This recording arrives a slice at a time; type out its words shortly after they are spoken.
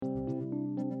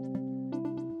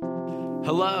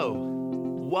Hello,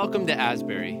 welcome to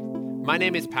Asbury. My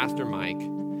name is Pastor Mike.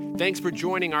 Thanks for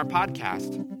joining our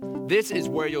podcast. This is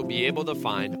where you'll be able to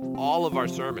find all of our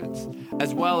sermons,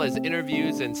 as well as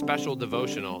interviews and special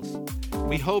devotionals.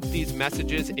 We hope these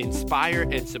messages inspire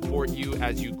and support you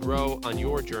as you grow on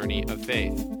your journey of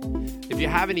faith. If you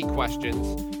have any questions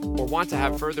or want to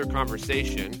have further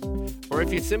conversation, or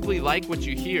if you simply like what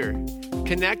you hear,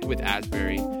 connect with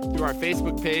Asbury through our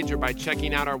Facebook page or by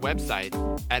checking out our website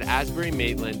at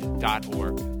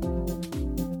asburymaitland.org.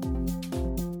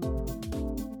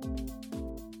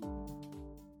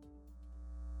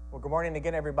 Well, good morning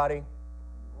again, everybody.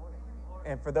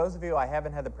 And for those of you I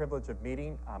haven't had the privilege of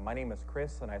meeting, my name is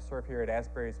Chris, and I serve here at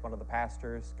Asbury as one of the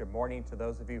pastors. Good morning to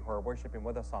those of you who are worshiping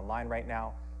with us online right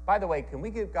now. By the way, can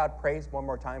we give God praise one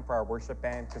more time for our worship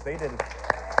band? Because they did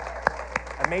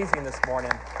amazing this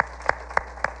morning.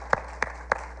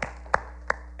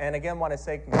 And again, want to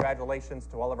say congratulations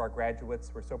to all of our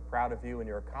graduates. We're so proud of you and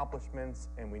your accomplishments,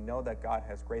 and we know that God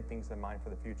has great things in mind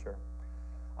for the future.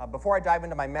 Before I dive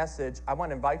into my message, I want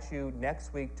to invite you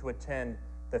next week to attend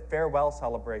the farewell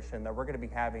celebration that we're going to be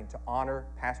having to honor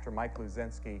Pastor Mike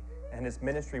Luzinski and his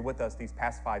ministry with us these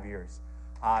past 5 years.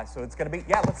 So it's going to be,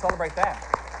 let's celebrate that.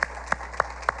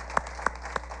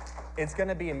 It's going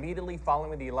to be immediately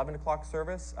following the 11 o'clock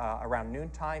service, around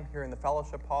noontime here in the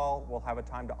fellowship hall. We'll have a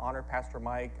time to honor Pastor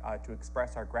Mike, to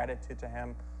express our gratitude to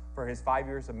him for his 5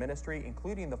 years of ministry,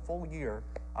 including the full year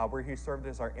where he served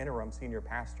as our interim senior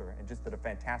pastor and just did a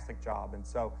fantastic job. And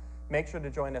so make sure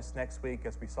to join us next week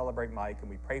as we celebrate Mike and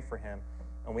we pray for him.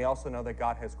 And we also know that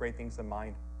God has great things in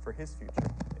mind for his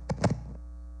future.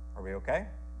 Are we okay?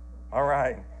 All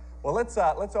right. Well, let's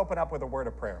open up with a word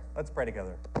of prayer. Let's pray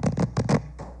together.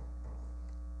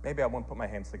 Maybe I won't put my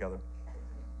hands together.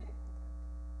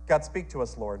 God, speak to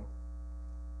us, Lord,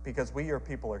 because we, your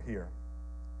people, are here,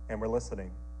 and we're listening.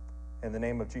 In the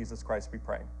name of Jesus Christ, we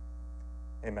pray.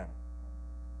 Amen.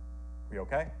 We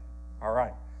okay? All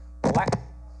right.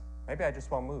 Maybe I just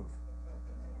won't move.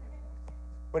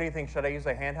 What do you think? Should I use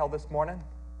a handheld this morning?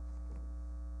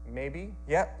 Maybe.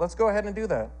 Yeah, let's go ahead and do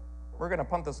that. We're going to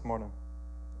punt this morning.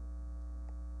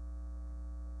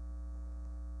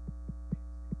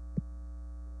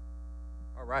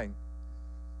 All right.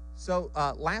 So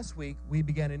last week, we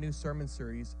began a new sermon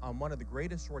series on one of the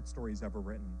greatest short stories ever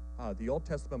written, the Old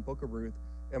Testament book of Ruth,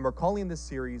 and we're calling this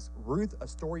series Ruth, a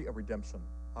Story of Redemption.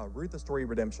 Ruth, a Story of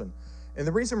Redemption. And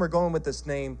the reason we're going with this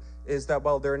name is that,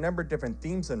 well, there are a number of different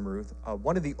themes in Ruth.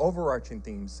 One of the overarching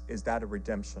themes is that of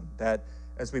redemption, that,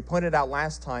 as we pointed out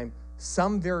last time,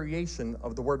 some variation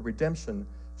of the word redemption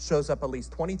shows up at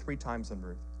least 23 times in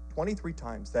Ruth. 23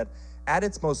 times, that at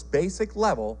its most basic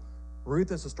level,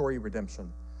 Ruth is a story of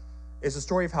redemption. It's a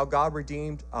story of how God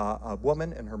redeemed a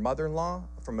woman and her mother-in-law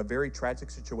from a very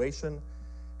tragic situation.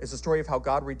 It's a story of how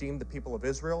God redeemed the people of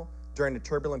Israel during a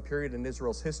turbulent period in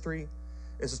Israel's history.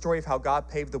 It's a story of how God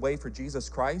paved the way for Jesus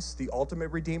Christ, the ultimate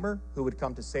Redeemer, who would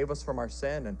come to save us from our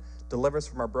sin and deliver us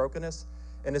from our brokenness.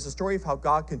 And it's a story of how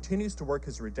God continues to work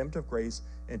his redemptive grace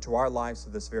into our lives to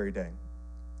this very day.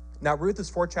 Now, Ruth is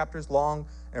 4 chapters long,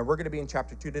 and we're going to be in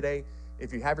chapter 2 today.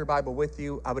 If you have your Bible with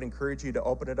you, I would encourage you to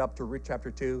open it up to Ruth chapter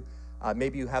 2.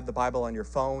 Maybe you have the Bible on your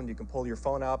phone. You can pull your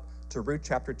phone up to Ruth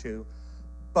chapter 2.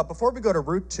 But before we go to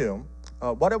Ruth 2,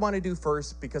 what I want to do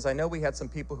first, because I know we had some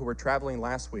people who were traveling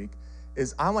last week,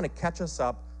 is I want to catch us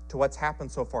up to what's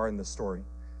happened so far in this story.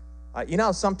 You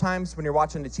know, sometimes when you're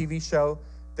watching a TV show,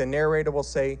 the narrator will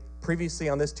say, previously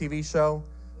on this TV show,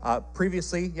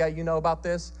 previously, yeah, you know about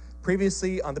this,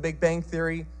 previously on The Big Bang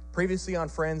Theory, previously on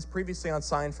Friends, previously on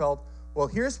Seinfeld. Well,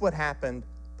 here's what happened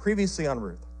previously on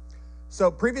Ruth.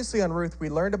 So previously on Ruth, we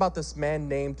learned about this man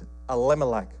named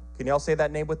Elimelech. Can y'all say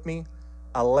that name with me?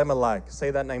 Elimelech.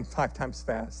 Say that name 5 times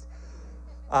fast.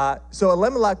 So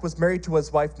Elimelech was married to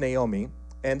his wife Naomi,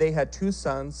 and they had 2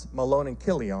 sons, Mahlon and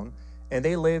Chilion, and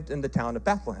they lived in the town of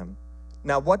Bethlehem.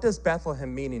 Now, what does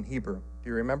Bethlehem mean in Hebrew? Do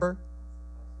you remember?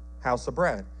 House of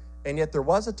bread. And yet there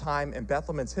was a time in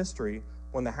Bethlehem's history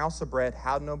when the house of bread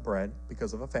had no bread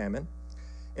because of a famine.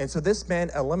 And so this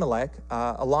man, Elimelech,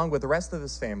 along with the rest of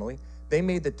his family, they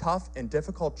made the tough and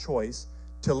difficult choice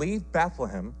to leave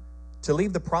Bethlehem, to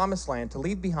leave the promised land, to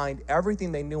leave behind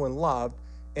everything they knew and loved,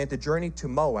 and to journey to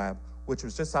Moab, which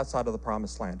was just outside of the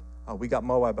promised land. We got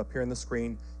Moab up here on the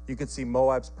screen. You can see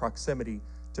Moab's proximity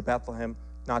to Bethlehem,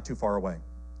 not too far away.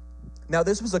 Now,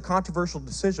 this was a controversial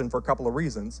decision for a couple of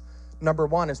reasons. Number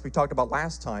one, as we talked about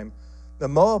last time, the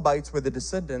Moabites were the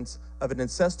descendants of an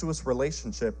incestuous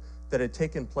relationship that had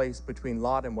taken place between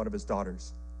Lot and one of his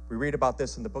daughters. We read about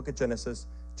this in the book of Genesis,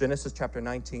 Genesis chapter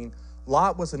 19.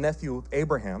 Lot was a nephew of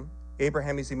Abraham.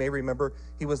 Abraham, as you may remember,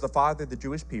 he was the father of the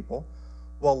Jewish people.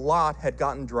 Well, Lot had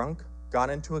gotten drunk, got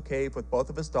into a cave with both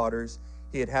of his daughters.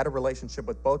 He had had a relationship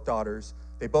with both daughters.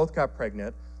 They both got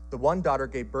pregnant. The one daughter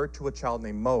gave birth to a child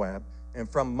named Moab, and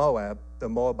from Moab, the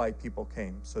Moabite people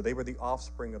came. So they were the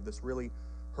offspring of this really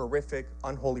horrific,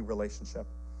 unholy relationship.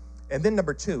 And then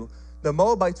number two, the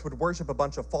Moabites would worship a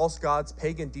bunch of false gods,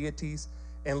 pagan deities,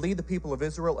 and lead the people of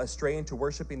Israel astray into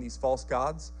worshiping these false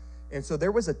gods. And so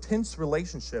there was a tense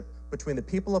relationship between the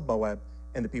people of Moab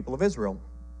and the people of Israel.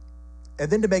 And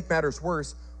then to make matters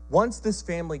worse, once this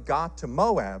family got to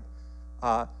Moab,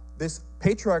 this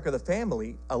patriarch of the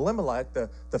family, Elimelech,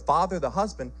 the father, the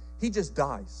husband, he just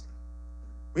dies.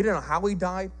 We don't know how he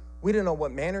died. We don't know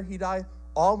what manner he died.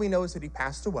 All we know is that he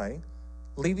passed away,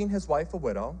 leaving his wife a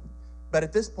widow. But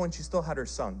at this point, she still had her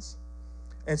sons.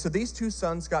 And so these two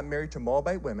sons got married to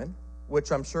Moabite women,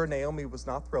 which I'm sure Naomi was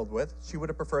not thrilled with. She would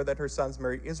have preferred that her sons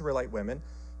marry Israelite women,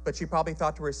 but she probably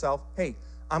thought to herself, hey,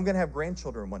 I'm going to have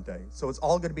grandchildren one day, so it's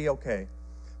all going to be okay.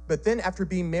 But then after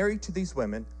being married to these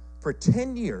women for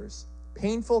 10 years,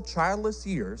 painful, childless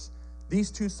years,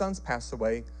 these two sons passed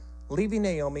away, leaving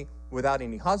Naomi without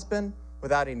any husband,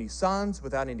 without any sons,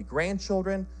 without any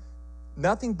grandchildren,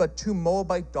 nothing but two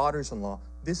Moabite daughters-in-law.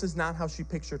 This is not how she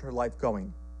pictured her life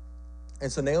going.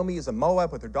 And so Naomi is in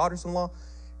Moab with her daughters-in-law,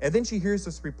 and then she hears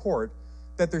this report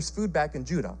that there's food back in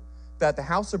Judah, that the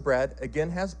house of bread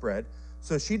again has bread.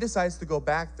 So she decides to go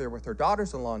back there with her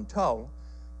daughters-in-law in tow.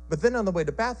 But then on the way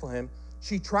to Bethlehem,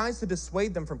 she tries to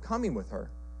dissuade them from coming with her,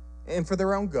 and for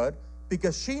their own good,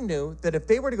 because she knew that if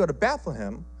they were to go to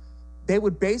Bethlehem, they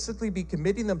would basically be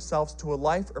committing themselves to a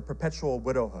life of perpetual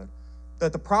widowhood,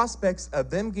 that the prospects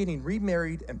of them getting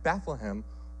remarried in Bethlehem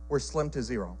were slim to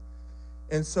zero.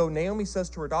 And so Naomi says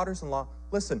to her daughters-in-law,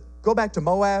 listen, go back to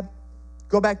Moab,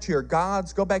 go back to your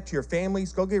gods, go back to your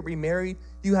families, go get remarried.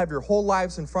 You have your whole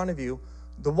lives in front of you.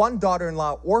 The one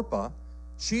daughter-in-law, Orpah,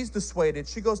 she's dissuaded.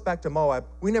 She goes back to Moab.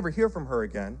 We never hear from her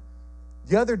again.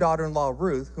 The other daughter-in-law,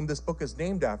 Ruth, whom this book is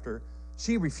named after,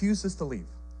 she refuses to leave.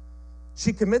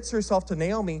 She commits herself to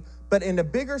Naomi, but in a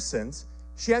bigger sense,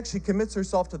 she actually commits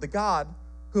herself to the God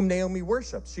whom Naomi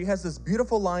worships. She has this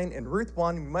beautiful line in Ruth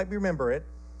 1, you might remember it,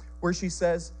 where she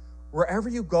says, wherever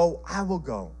you go, I will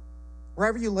go.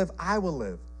 Wherever you live, I will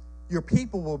live. Your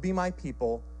people will be my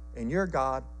people, and your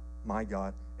God, my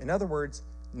God. In other words,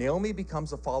 Naomi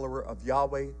becomes a follower of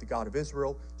Yahweh, the God of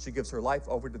Israel. She gives her life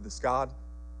over to this God.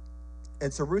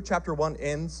 And so Ruth chapter 1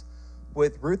 ends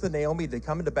with Ruth and Naomi. They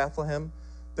come into Bethlehem.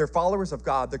 They're followers of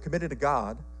God. They're committed to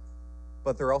God,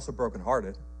 but they're also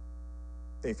brokenhearted.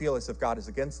 They feel as if God is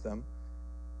against them.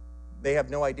 They have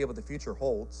no idea what the future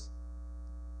holds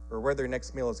or where their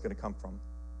next meal is going to come from.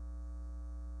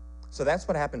 So that's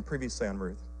what happened previously on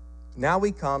Ruth. Now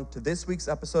we come to this week's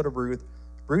episode of Ruth,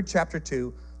 Ruth chapter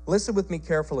 2. Listen with me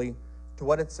carefully to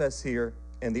what it says here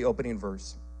in the opening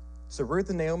verse. So Ruth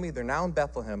and Naomi, they're now in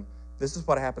Bethlehem. This is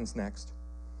what happens next.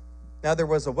 Now there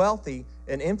was a wealthy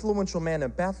and influential man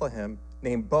in Bethlehem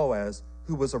named Boaz,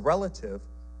 who was a relative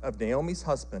of Naomi's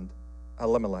husband,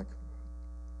 Elimelech.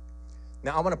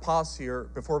 Now I want to pause here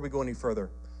before we go any further.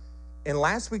 In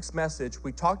last week's message,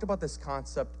 we talked about this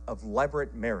concept of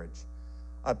levirate marriage.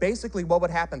 Basically, what would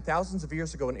happen thousands of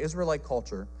years ago in Israelite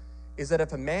culture is that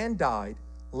if a man died,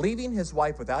 leaving his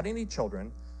wife without any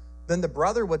children, then the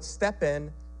brother would step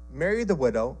in, marry the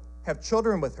widow, have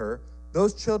children with her.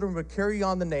 Those children would carry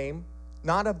on the name,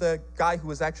 not of the guy who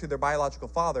was actually their biological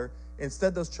father.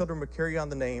 Instead, those children would carry on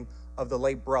the name of the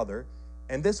late brother.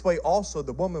 And this way also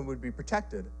the woman would be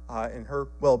protected and her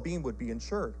well-being would be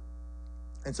ensured.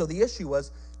 And so the issue was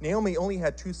Naomi only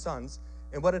had two sons,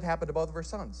 and what had happened to both of her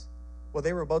sons? Well,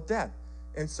 they were both dead.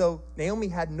 And so Naomi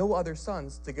had no other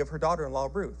sons to give her daughter-in-law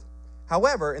Ruth.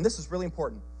 However, and this is really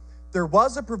important, there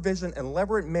was a provision in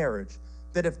levirate marriage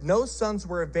that if no sons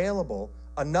were available,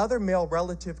 another male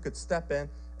relative could step in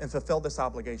and fulfill this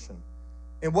obligation.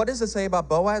 And what does it say about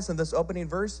Boaz in this opening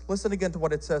verse? Listen again to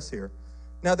what it says here.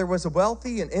 Now there was a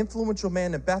wealthy and influential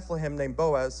man in Bethlehem named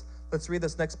Boaz. Let's read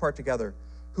this next part together.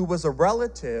 Who was a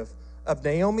relative of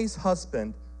Naomi's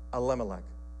husband, Elimelech.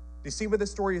 Do you see where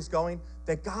this story is going?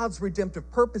 That God's redemptive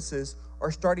purposes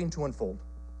are starting to unfold.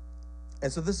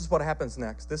 And so this is what happens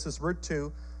next. This is Ruth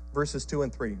 2, verses 2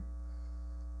 and 3.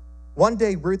 One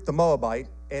day, Ruth the Moabite,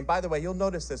 and by the way, you'll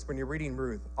notice this when you're reading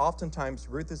Ruth. Oftentimes,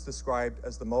 Ruth is described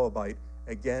as the Moabite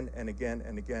again and again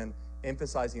and again,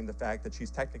 emphasizing the fact that she's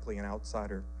technically an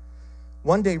outsider.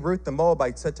 One day, Ruth the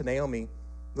Moabite said to Naomi,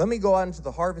 let me go out into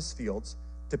the harvest fields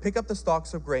to pick up the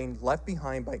stalks of grain left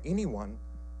behind by anyone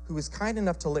who is kind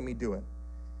enough to let me do it.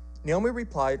 Naomi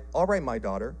replied, all right, my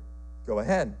daughter, go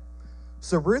ahead.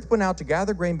 So Ruth went out to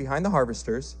gather grain behind the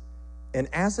harvesters, and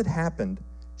as it happened,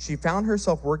 she found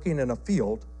herself working in a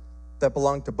field that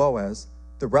belonged to Boaz,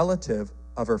 the relative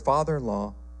of her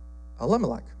father-in-law,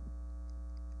 Elimelech.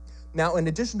 Now, in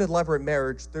addition to levirate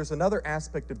marriage, there's another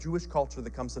aspect of Jewish culture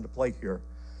that comes into play here.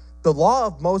 The law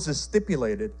of Moses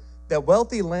stipulated that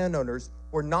wealthy landowners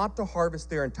were not to harvest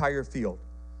their entire field,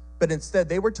 but instead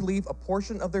they were to leave a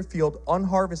portion of their field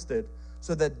unharvested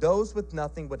so that those with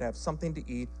nothing would have something to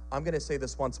eat. I'm going to say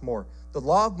this once more. The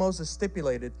law of Moses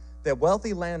stipulated that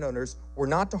wealthy landowners were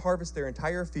not to harvest their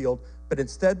entire field, but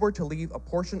instead were to leave a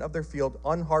portion of their field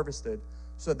unharvested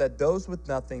so that those with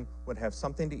nothing would have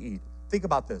something to eat. Think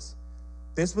about this.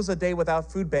 This was a day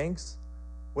without food banks,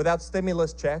 without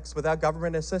stimulus checks, without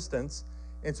government assistance,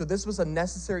 and so this was a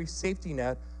necessary safety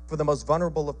net for the most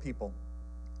vulnerable of people.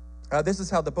 This is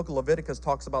how the book of Leviticus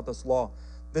talks about this law.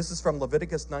 This is from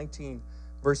Leviticus 19,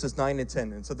 verses 9 and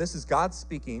 10. And so this is God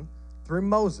speaking through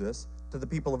Moses to the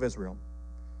people of Israel.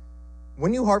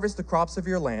 When you harvest the crops of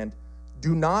your land,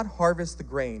 do not harvest the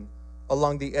grain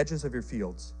along the edges of your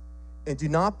fields, and do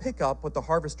not pick up what the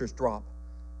harvesters drop.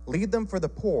 Leave them for the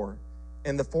poor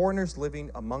and the foreigners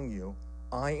living among you.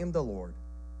 I am the Lord,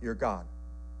 your God.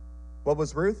 What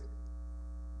was Ruth?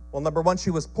 Well, number one,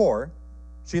 she was poor.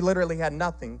 She literally had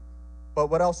nothing. But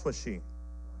what else was she?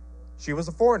 She was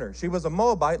a foreigner. She was a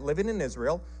Moabite living in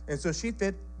Israel, and so she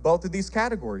fit both of these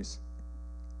categories.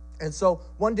 And so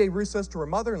one day Ruth says to her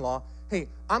mother-in-law, hey,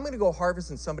 I'm going to go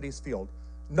harvest in somebody's field,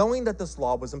 knowing that this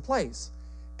law was in place.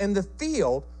 And the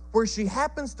field where she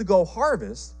happens to go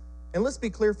harvest, and let's be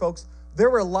clear, folks, there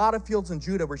were a lot of fields in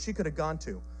Judah where she could have gone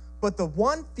to. But the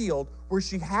one field where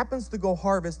she happens to go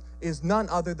harvest is none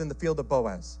other than the field of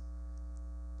Boaz.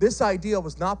 This idea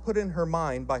was not put in her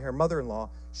mind by her mother-in-law.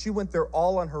 She went there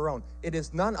all on her own. It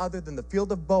is none other than the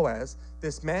field of Boaz,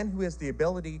 this man who has the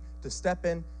ability to step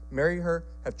in, marry her,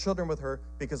 have children with her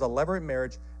because of levirate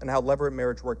marriage and how levirate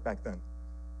marriage worked back then.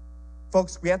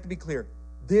 Folks, we have to be clear.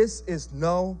 This is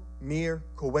no mere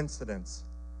coincidence.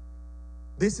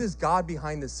 This is God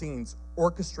behind the scenes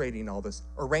orchestrating all this,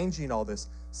 arranging all this,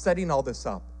 setting all this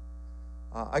up.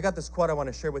 I got this quote I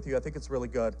want to share with you. I think it's really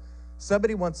good.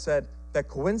 Somebody once said that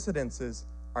coincidences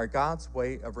are God's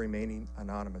way of remaining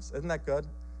anonymous. Isn't that good?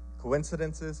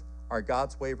 Coincidences are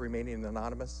God's way of remaining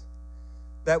anonymous.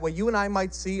 That what you and I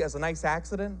might see as a nice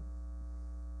accident,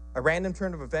 a random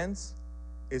turn of events,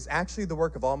 is actually the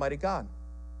work of Almighty God.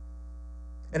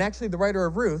 And actually, the writer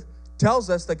of Ruth tells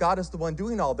us that God is the one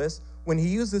doing all this when he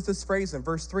uses this phrase in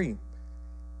verse 3.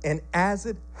 And as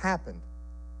it happened,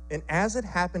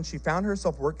 she found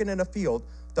herself working in a field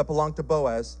that belonged to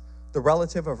Boaz, the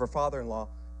relative of her father-in-law,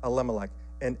 Elimelech.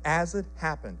 And as it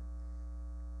happened,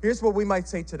 here's what we might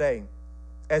say today,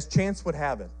 as chance would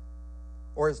have it,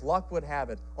 or as luck would have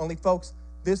it. Only, folks,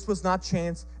 this was not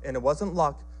chance and it wasn't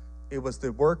luck. It was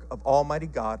the work of Almighty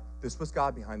God. This was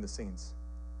God behind the scenes.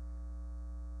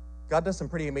 God does some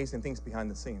pretty amazing things behind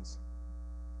the scenes.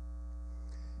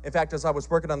 In fact, as I was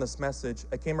working on this message,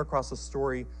 I came across a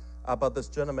story about this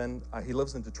gentleman. He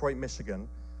lives in Detroit, Michigan.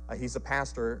 He's a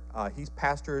pastor. He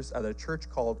pastors at a church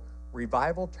called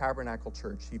Revival Tabernacle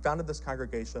Church. He founded this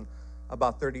congregation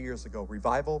about 30 years ago,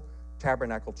 Revival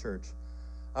Tabernacle Church.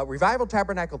 Revival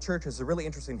Tabernacle Church has a really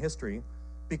interesting history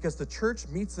because the church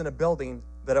meets in a building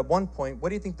that at one point, what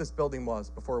do you think this building was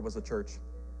before it was a church?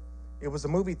 It was a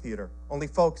movie theater. Only,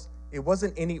 folks, it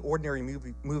wasn't any ordinary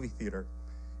movie theater.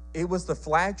 It was the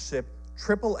flagship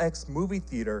XXX movie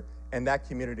theater in that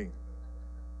community.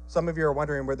 Some of you are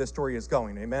wondering where this story is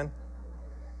going, amen?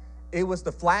 It was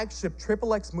the flagship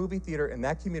XXX movie theater in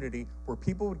that community where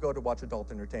people would go to watch adult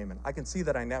entertainment. I can see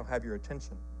that I now have your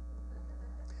attention.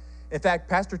 In fact,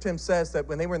 Pastor Tim says that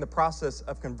when they were in the process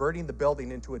of converting the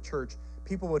building into a church,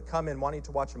 people would come in wanting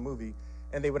to watch a movie,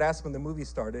 and they would ask when the movie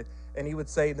started, and he would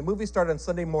say, the movie started on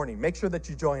Sunday morning. Make sure that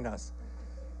you join us.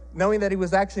 Knowing that he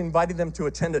was actually inviting them to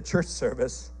attend a church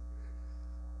service.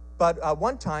 But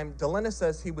one time, Delena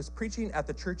says he was preaching at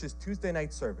the church's Tuesday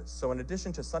night service. So in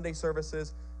addition to Sunday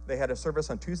services, they had a service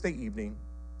on Tuesday evening.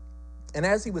 And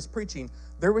as he was preaching,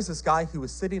 there was this guy who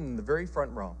was sitting in the very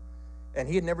front row. And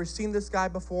he had never seen this guy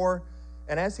before.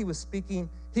 And as he was speaking,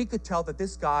 he could tell that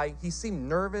this guy, he seemed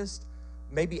nervous,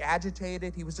 maybe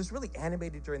agitated. He was just really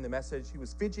animated during the message. He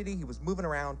was fidgety. He was moving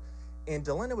around. And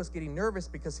Delena was getting nervous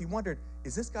because he wondered,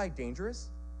 is this guy dangerous?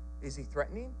 Is he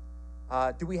threatening?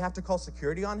 Do we have to call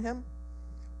security on him?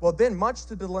 Well, then, much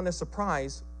to Delena's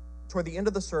surprise, toward the end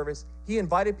of the service, he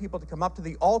invited people to come up to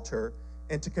the altar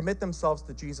and to commit themselves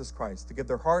to Jesus Christ, to give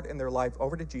their heart and their life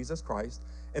over to Jesus Christ.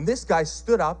 And this guy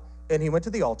stood up and he went to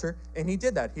the altar and he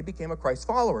did that. He became a Christ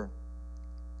follower.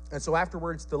 And so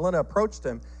afterwards, Delena approached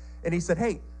him and he said,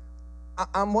 hey,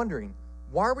 I'm wondering,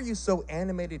 why were you so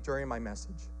animated during my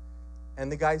message?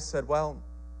 And the guy said, well,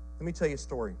 let me tell you a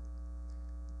story.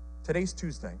 Today's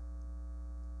Tuesday.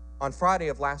 On Friday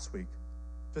of last week,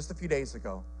 just a few days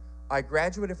ago, I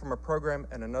graduated from a program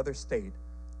in another state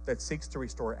that seeks to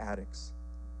restore addicts.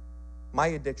 My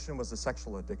addiction was a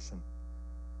sexual addiction.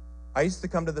 I used to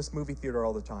come to this movie theater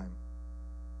all the time.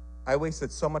 I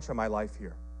wasted so much of my life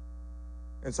here.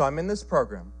 And so I'm in this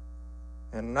program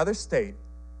in another state.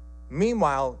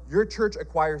 Meanwhile, your church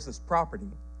acquires this property,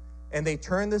 and they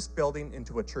turn this building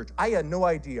into a church. I had no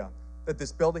idea that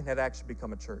this building had actually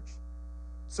become a church.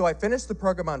 So I finished the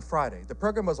program on Friday. The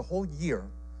program was a whole year.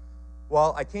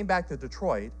 Well, I came back to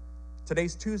Detroit.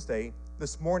 Today's Tuesday.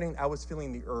 This morning, I was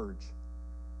feeling the urge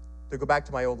to go back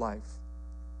to my old life,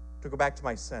 to go back to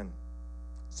my sin.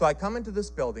 So I come into this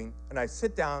building, and I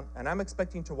sit down, and I'm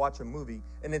expecting to watch a movie,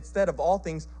 and instead of all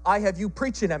things, I have you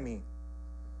preaching at me,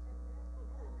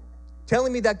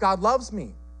 telling me that God loves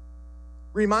me,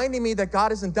 reminding me that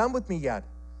God isn't done with me yet,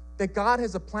 that God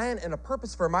has a plan and a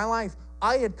purpose for my life.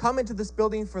 I had come into this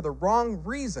building for the wrong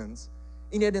reasons,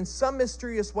 and yet in some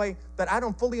mysterious way that I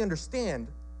don't fully understand,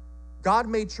 God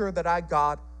made sure that I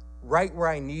got right where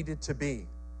I needed to be.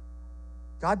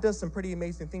 God does some pretty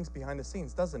amazing things behind the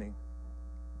scenes, doesn't he?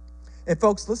 And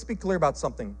folks, let's be clear about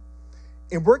something.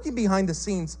 In working behind the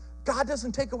scenes, God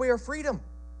doesn't take away our freedom.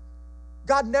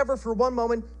 God never for one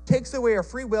moment takes away our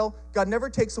free will. God never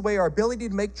takes away our ability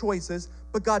to make choices,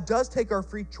 but God does take our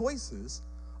free choices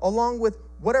along with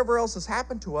whatever else has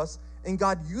happened to us, and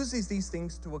God uses these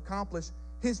things to accomplish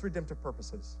his redemptive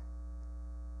purposes.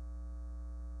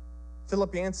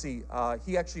 Philip Yancey,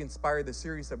 he actually inspired the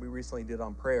series that we recently did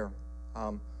on prayer.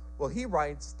 Well, he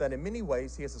writes that in many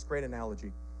ways, he has this great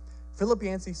analogy. Philip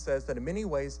Yancey says that in many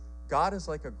ways, God is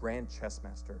like a grand chess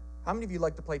master. How many of you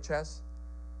like to play chess?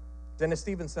 Dennis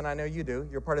Stevenson, I know you do.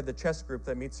 You're part of the chess group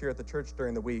that meets here at the church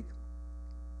during the week.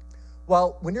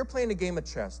 Well, when you're playing a game of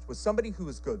chess with somebody who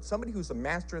is good, somebody who's a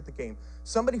master at the game,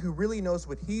 somebody who really knows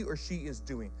what he or she is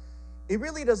doing, it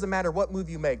really doesn't matter what move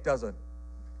you make, does it?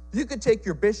 You could take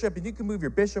your bishop and you can move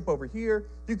your bishop over here.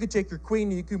 You could take your queen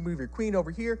and you can move your queen over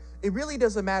here. It really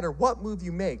doesn't matter what move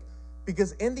you make,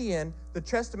 because in the end, the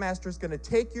chess master is going to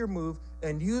take your move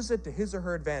and use it to his or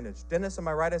her advantage. Dennis, am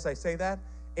I right as I say that?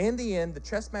 In the end, the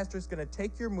chess master is going to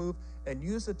take your move and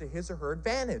use it to his or her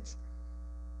advantage.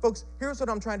 Folks, here's what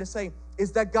I'm trying to say,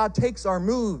 is that God takes our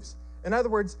moves. In other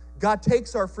words, God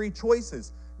takes our free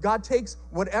choices. God takes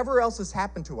whatever else has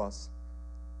happened to us.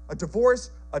 A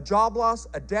divorce, a job loss,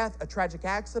 a death, a tragic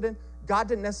accident. God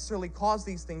didn't necessarily cause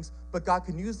these things, but God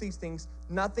can use these things.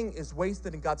 Nothing is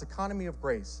wasted in God's economy of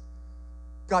grace.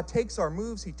 God takes our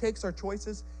moves, he takes our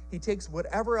choices, he takes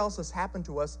whatever else has happened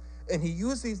to us, and he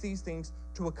uses these things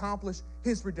to accomplish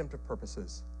his redemptive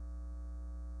purposes.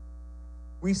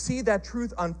 We see that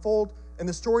truth unfold in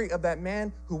the story of that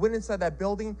man who went inside that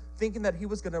building thinking that he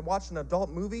was going to watch an adult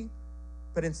movie,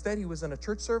 but instead he was in a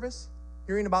church service,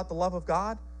 hearing about the love of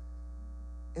God.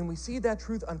 And we see that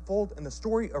truth unfold in the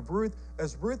story of Ruth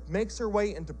as Ruth makes her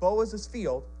way into Boaz's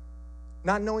field,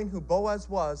 not knowing who Boaz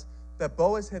was, that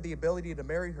Boaz had the ability to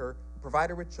marry her, provide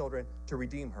her with children, to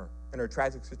redeem her in her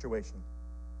tragic situation.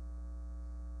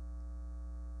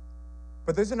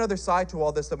 But there's another side to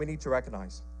all this that we need to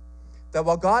recognize. That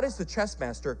while God is the chess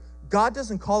master, God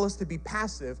doesn't call us to be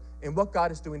passive in what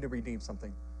God is doing to redeem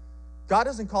something. God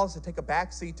doesn't call us to take a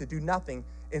back seat to do nothing.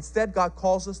 Instead, God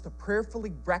calls us to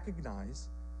prayerfully recognize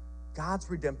God's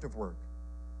redemptive work,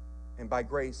 and by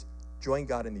grace, join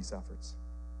God in these efforts.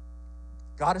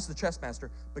 God is the chess master,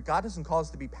 but God doesn't call us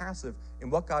to be passive in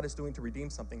what God is doing to redeem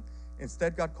something.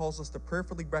 Instead, God calls us to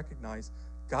prayerfully recognize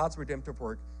God's redemptive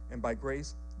work, and by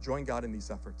grace, join God in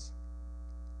these efforts.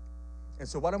 And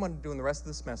so what I want to do in the rest of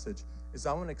this message is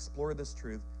I want to explore this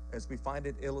truth as we find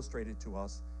it illustrated to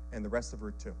us in the rest of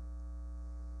Ruth 2.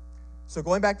 So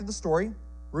going back to the story,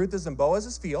 Ruth is in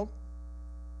Boaz's field.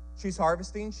 She's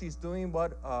harvesting. She's doing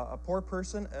what a poor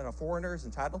person and a foreigner is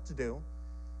entitled to do.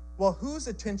 Well, whose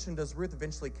attention does Ruth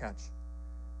eventually catch?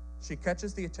 She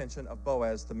catches the attention of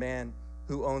Boaz, the man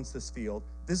who owns this field.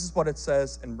 This is what it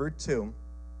says in Ruth 2,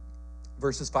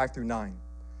 verses 5 through 9.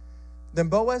 Then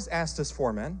Boaz asked his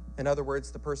foreman, in other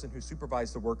words, the person who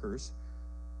supervised the workers,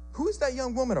 "Who is that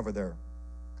young woman over there?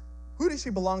 Who does she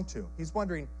belong to?" He's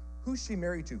wondering, who's she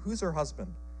married to? Who's her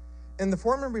husband? And the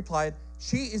foreman replied,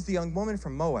 "She is the young woman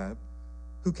from Moab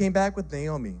who came back with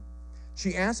Naomi.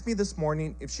 She asked me this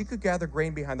morning if she could gather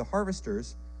grain behind the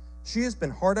harvesters. She has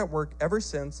been hard at work ever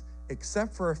since,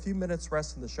 except for a few minutes'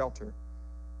 rest in the shelter."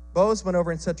 Boaz went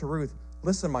over and said to Ruth,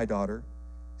 "Listen, my daughter,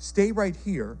 stay right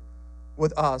here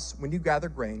with us when you gather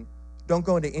grain. Don't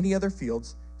go into any other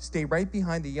fields. stay right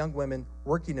behind the young women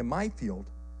working in my field.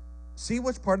 See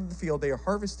which part of the field they are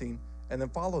harvesting, and then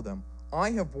follow them.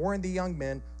 I have warned the young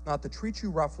men not to treat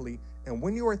you roughly, and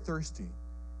when you are thirsty,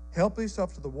 help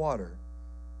yourself to the water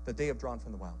that they have drawn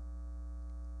from the well."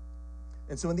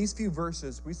 And so in these few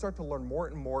verses, we start to learn more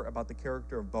and more about the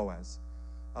character of Boaz.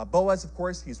 Boaz, of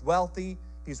course, he's wealthy,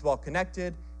 he's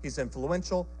well-connected, he's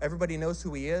influential, everybody knows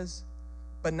who he is.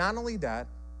 But not only that,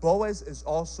 Boaz is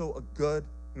also a good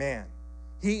man.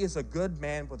 He is a good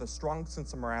man with a strong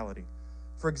sense of morality.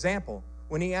 For example,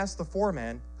 when he asks the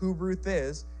foreman who Ruth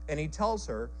is, and he tells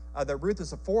her that Ruth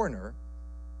is a foreigner,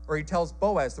 or he tells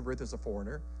Boaz that Ruth is a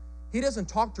foreigner, he doesn't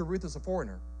talk to Ruth as a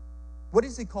foreigner. What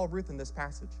does he call Ruth in this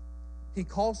passage? He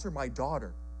calls her my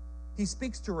daughter. He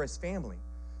speaks to her as family.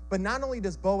 But not only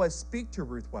does Boaz speak to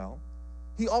Ruth well,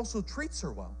 he also treats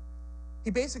her well. He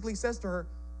basically says to her,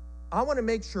 I want to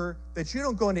make sure that you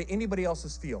don't go into anybody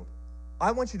else's field.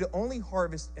 I want you to only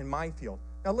harvest in my field.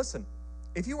 Now listen,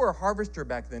 if you were a harvester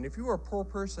back then, if you were a poor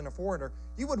person, a foreigner,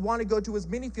 you would want to go to as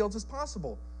many fields as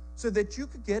possible so that you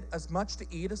could get as much to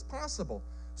eat as possible.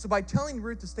 So by telling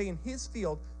Ruth to stay in his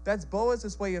field, that's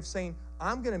Boaz's way of saying,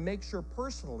 I'm going to make sure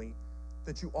personally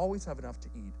that you always have enough to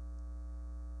eat.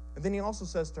 And then he also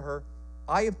says to her,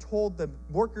 I have told the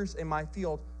workers in my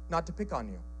field not to pick on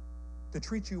you, to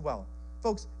treat you well.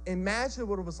 Folks, imagine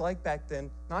what it was like back then,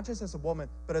 not just as a woman,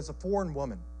 but as a foreign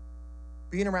woman,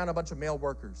 being around a bunch of male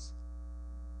workers.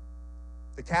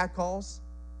 The catcalls,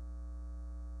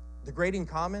 degrading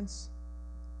comments,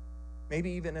 maybe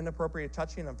even inappropriate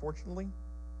touching, unfortunately.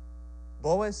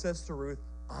 Boaz says to Ruth,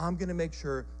 I'm going to make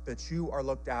sure that you are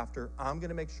looked after. I'm going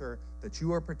to make sure that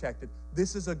you are protected.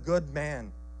 This is a good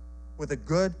man with a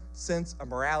good sense of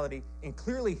morality, and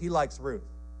clearly he likes Ruth.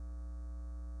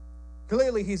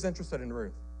 Clearly he's interested in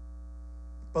Ruth.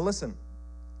 But listen,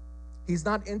 he's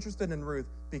not interested in Ruth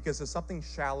because of something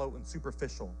shallow and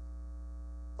superficial,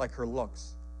 like her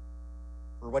looks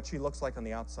or what she looks like on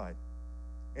the outside.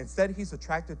 Instead, he's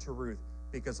attracted to Ruth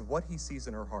because of what he sees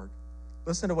in her heart.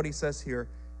 Listen to what he says here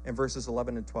in verses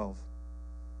 11 and 12.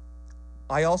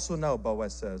 I also know,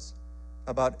 Boaz says,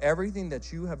 about everything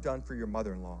that you have done for your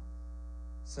mother-in-law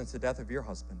since the death of your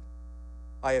husband.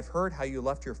 I have heard how you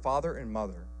left your father and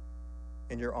mother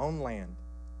in your own land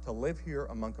to live here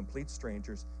among complete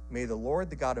strangers. May the Lord,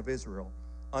 the God of Israel,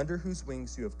 under whose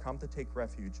wings you have come to take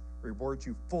refuge, reward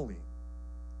you fully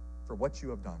for what you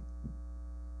have done.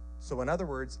 So in other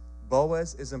words,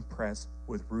 Boaz is impressed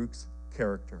with Ruth's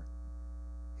character.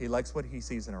 He likes what he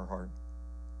sees in her heart.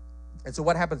 And so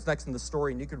what happens next in the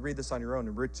story, and you could read this on your own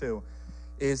in Ruth 2,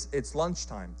 is it's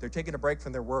lunchtime. They're taking a break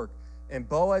from their work, and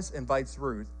Boaz invites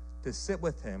Ruth to sit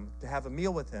with him, to have a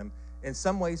meal with him. In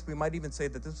some ways, we might even say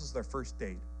that this was their first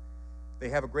date. They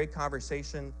have a great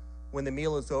conversation. When the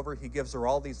meal is over, he gives her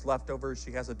all these leftovers.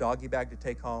 She has a doggy bag to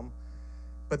take home.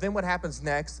 But then what happens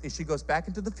next is she goes back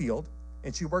into the field,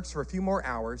 and she works for a few more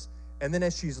hours. And then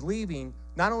as she's leaving,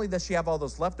 not only does she have all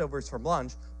those leftovers from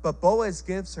lunch, but Boaz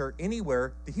gives her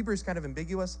anywhere, the Hebrew is kind of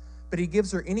ambiguous, but he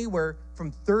gives her anywhere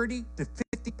from 30 to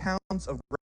 50 pounds of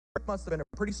grain. It must have been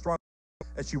a pretty strong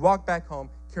as she walked back home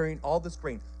carrying all this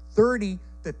grain. 30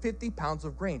 to 50 pounds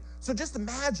of grain. So just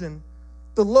imagine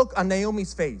the look on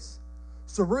Naomi's face.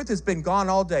 So Ruth has been gone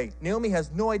all day. Naomi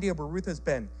has no idea where Ruth has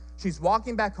been. She's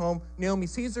walking back home. Naomi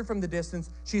sees her from the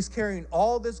distance. She's carrying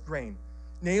all this grain.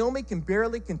 Naomi can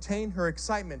barely contain her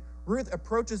excitement. Ruth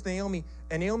approaches Naomi,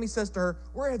 and Naomi says to her,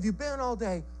 where have you been all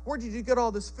day? Where did you get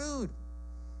all this food?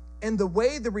 And the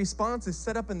way the response is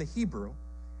set up in the Hebrew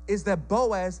is that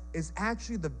Boaz is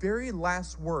actually the very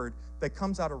last word that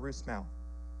comes out of Ruth's mouth.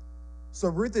 So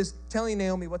Ruth is telling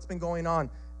Naomi what's been going on,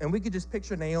 and we could just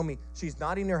picture Naomi. She's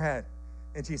nodding her head,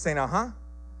 and she's saying, uh-huh,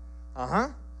 uh-huh,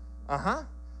 uh-huh,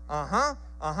 uh-huh,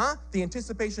 uh-huh. The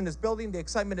anticipation is building. The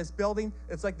excitement is building.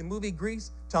 It's like the movie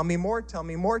Grease. Tell me more, tell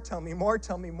me more, tell me more,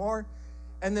 tell me more.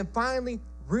 And then finally,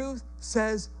 Ruth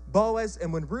says Boaz.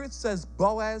 And when Ruth says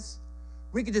Boaz,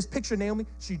 we could just picture Naomi.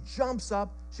 She jumps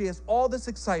up. She has all this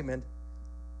excitement.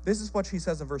 This is what she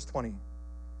says in verse 20.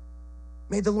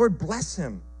 May the Lord bless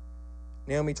him,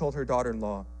 Naomi told her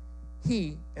daughter-in-law.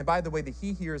 He, and by the way, the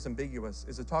he here is ambiguous.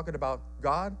 Is it talking about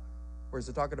God or is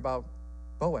it talking about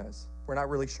Boaz? We're not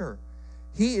really sure.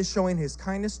 He is showing his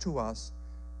kindness to us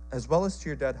as well as to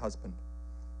your dead husband.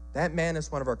 That man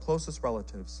is one of our closest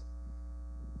relatives,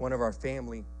 one of our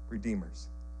family redeemers.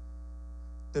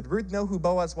 Did Ruth know who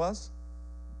Boaz was?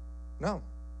 No.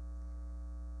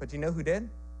 But do you know who did?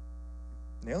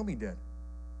 Naomi did.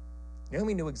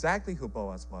 Naomi knew exactly who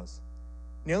Boaz was.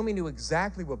 Naomi knew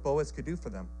exactly what Boaz could do for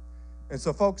them. And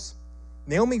so, folks,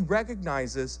 Naomi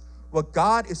recognizes what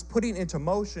God is putting into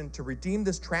motion to redeem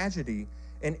this tragedy,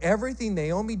 And everything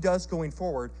Naomi does going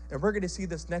forward, and we're going to see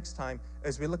this next time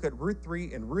as we look at Ruth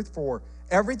 3 and Ruth 4,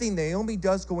 everything Naomi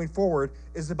does going forward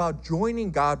is about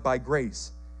joining God by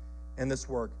grace in this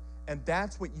work. And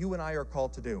that's what you and I are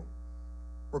called to do.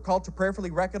 We're called to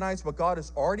prayerfully recognize what God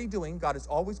is already doing. God is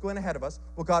always going ahead of us.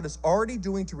 What God is already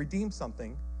doing to redeem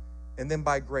something. And then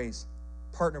by grace,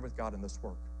 partner with God in this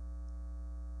work.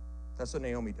 That's what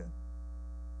Naomi did.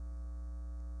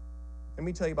 Let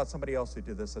me tell you about somebody else who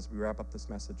did this as we wrap up this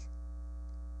message.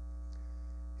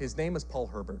 His name is Paul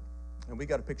Herbert. And we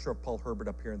got a picture of Paul Herbert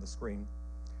up here on the screen.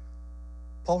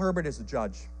 Paul Herbert is a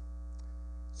judge.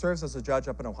 Serves as a judge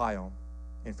up in Ohio,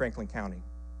 in Franklin County.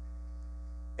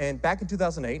 And back in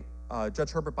 2008,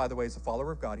 Judge Herbert, by the way, is a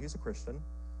follower of God. He's a Christian.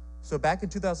 So back in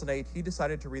 2008, he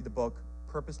decided to read the book,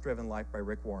 Purpose-Driven Life by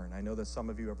Rick Warren. I know that some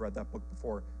of you have read that book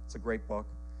before. It's a great book.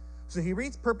 So he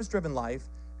reads Purpose-Driven Life,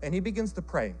 and he begins to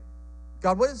pray.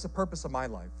 God, what is the purpose of my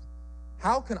life?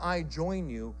 How can I join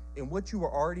you in what you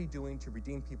are already doing to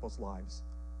redeem people's lives?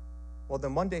 Well,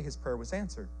 then one day his prayer was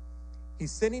answered.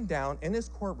 He's sitting down in his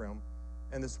courtroom,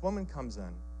 and this woman comes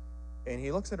in, and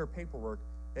he looks at her paperwork,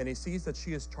 and he sees that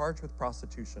she is charged with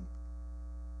prostitution.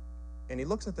 And he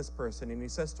looks at this person, and he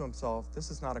says to himself, this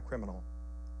is not a criminal.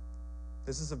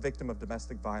 This is a victim of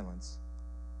domestic violence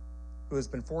who has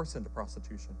been forced into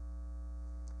prostitution.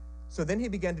 So then he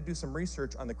began to do some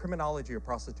research on the criminology of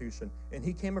prostitution, and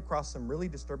he came across some really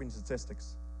disturbing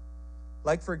statistics.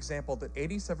 Like, for example, that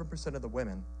 87% of the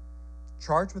women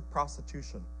charged with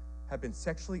prostitution have been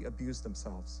sexually abused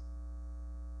themselves,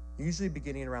 usually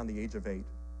beginning around the age of 8.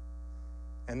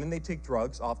 And then they take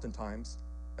drugs, oftentimes,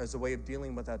 as a way of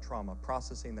dealing with that trauma,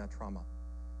 processing that trauma.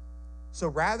 So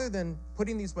rather than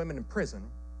putting these women in prison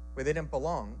where they didn't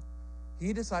belong,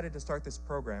 he decided to start this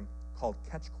program called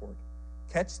Catch Court.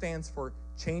 Catch stands for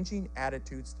Changing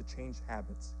Attitudes to Change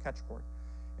Habits, Catch Court.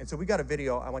 And so we got a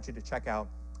video I want you to check out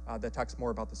that talks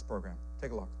more about this program.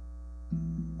 Take a look.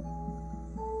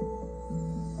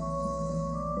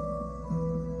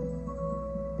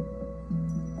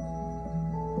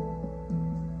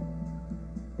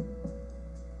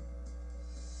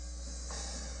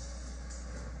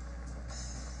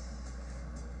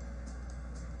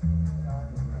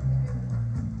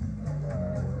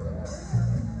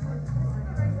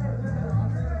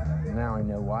 Now I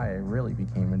know why I really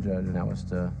became a judge, and that was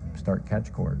to start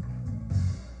Catch Court.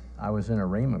 I was in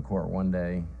arraignment court one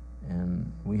day,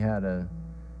 and we had a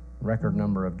record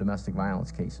number of domestic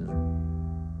violence cases.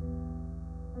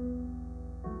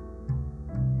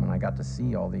 When I got to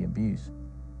see all the abuse,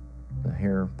 the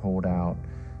hair pulled out,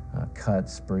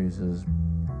 cuts, bruises.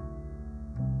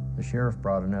 The sheriff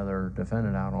brought another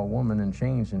defendant out, a woman in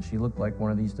chains, and she looked like one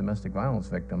of these domestic violence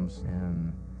victims.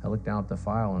 And I looked down at the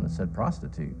file, and it said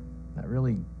prostitute. That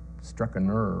really struck a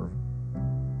nerve.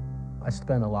 I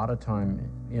spent a lot of time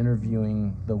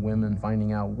interviewing the women,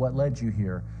 finding out what led you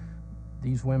here.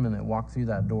 These women that walk through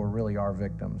that door really are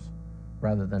victims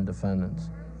rather than defendants.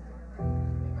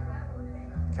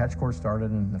 Catch Court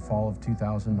started in the fall of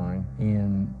 2009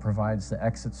 and provides the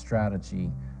exit strategy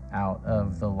out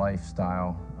of the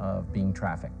lifestyle of being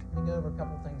trafficked. Let me go over a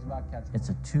couple things about Catch Court. It's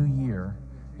a 2-year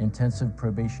intensive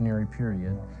probationary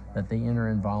period that they enter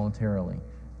in voluntarily.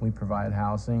 We provide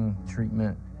housing,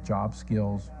 treatment, job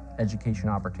skills, education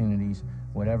opportunities,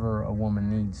 whatever a woman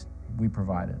needs, we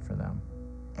provide it for them.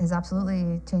 It has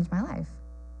absolutely changed my life.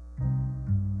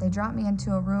 They dropped me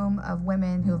into a room of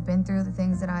women who have been through the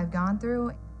things that I've gone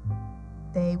through.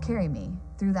 They carry me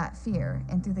through that fear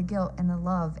and through the guilt and the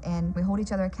love, and we hold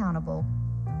each other accountable.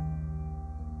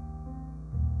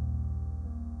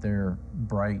 They're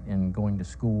bright and going to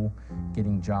school,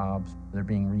 getting jobs. They're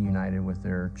being reunited with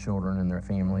their children and their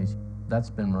families.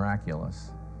 That's been miraculous.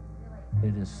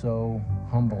 It is so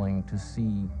humbling to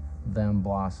see them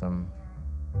blossom.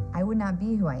 I would not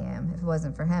be who I am if it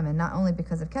wasn't for him, and not only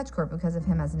because of Catch Court, because of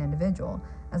him as an individual,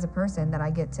 as a person that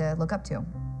I get to look up to.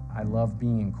 I love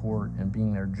being in court and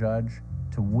being their judge,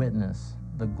 to witness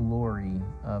the glory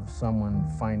of someone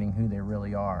finding who they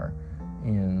really are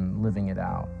and living it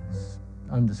out. It's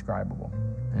undescribable.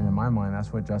 And in my mind,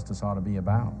 that's what justice ought to be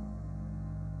about.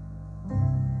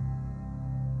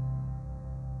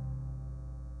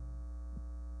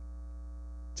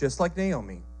 Just like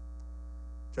Naomi,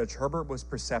 Judge Herbert was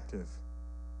perceptive.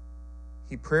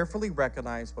 He prayerfully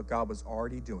recognized what God was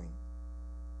already doing,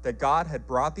 that God had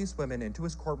brought these women into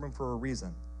his courtroom for a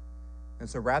reason. And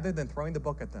so rather than throwing the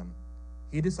book at them,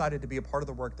 he decided to be a part of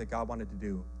the work that God wanted to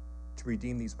do to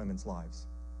redeem these women's lives.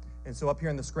 And so up here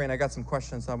on the screen, I got some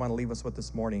questions I want to leave us with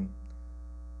this morning.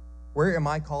 Where am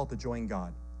I called to join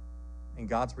God in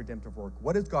God's redemptive work.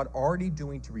 What is God already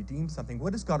doing to redeem something?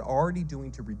 What is God already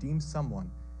doing to redeem someone?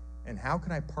 And how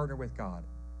can I partner with God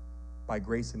by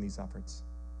grace in these efforts?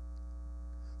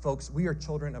 Folks, we are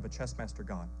children of a chess master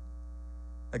God,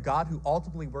 a God who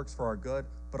ultimately works for our good,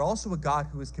 but also a God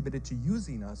who is committed to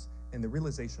using us in the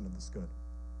realization of this good.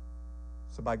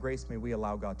 So by grace, may we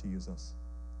allow God to use us.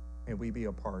 May we be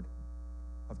a part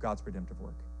of God's redemptive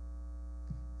work.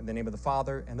 In the name of the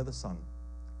Father, and of the Son,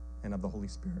 and of the Holy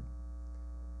Spirit.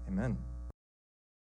 Amen.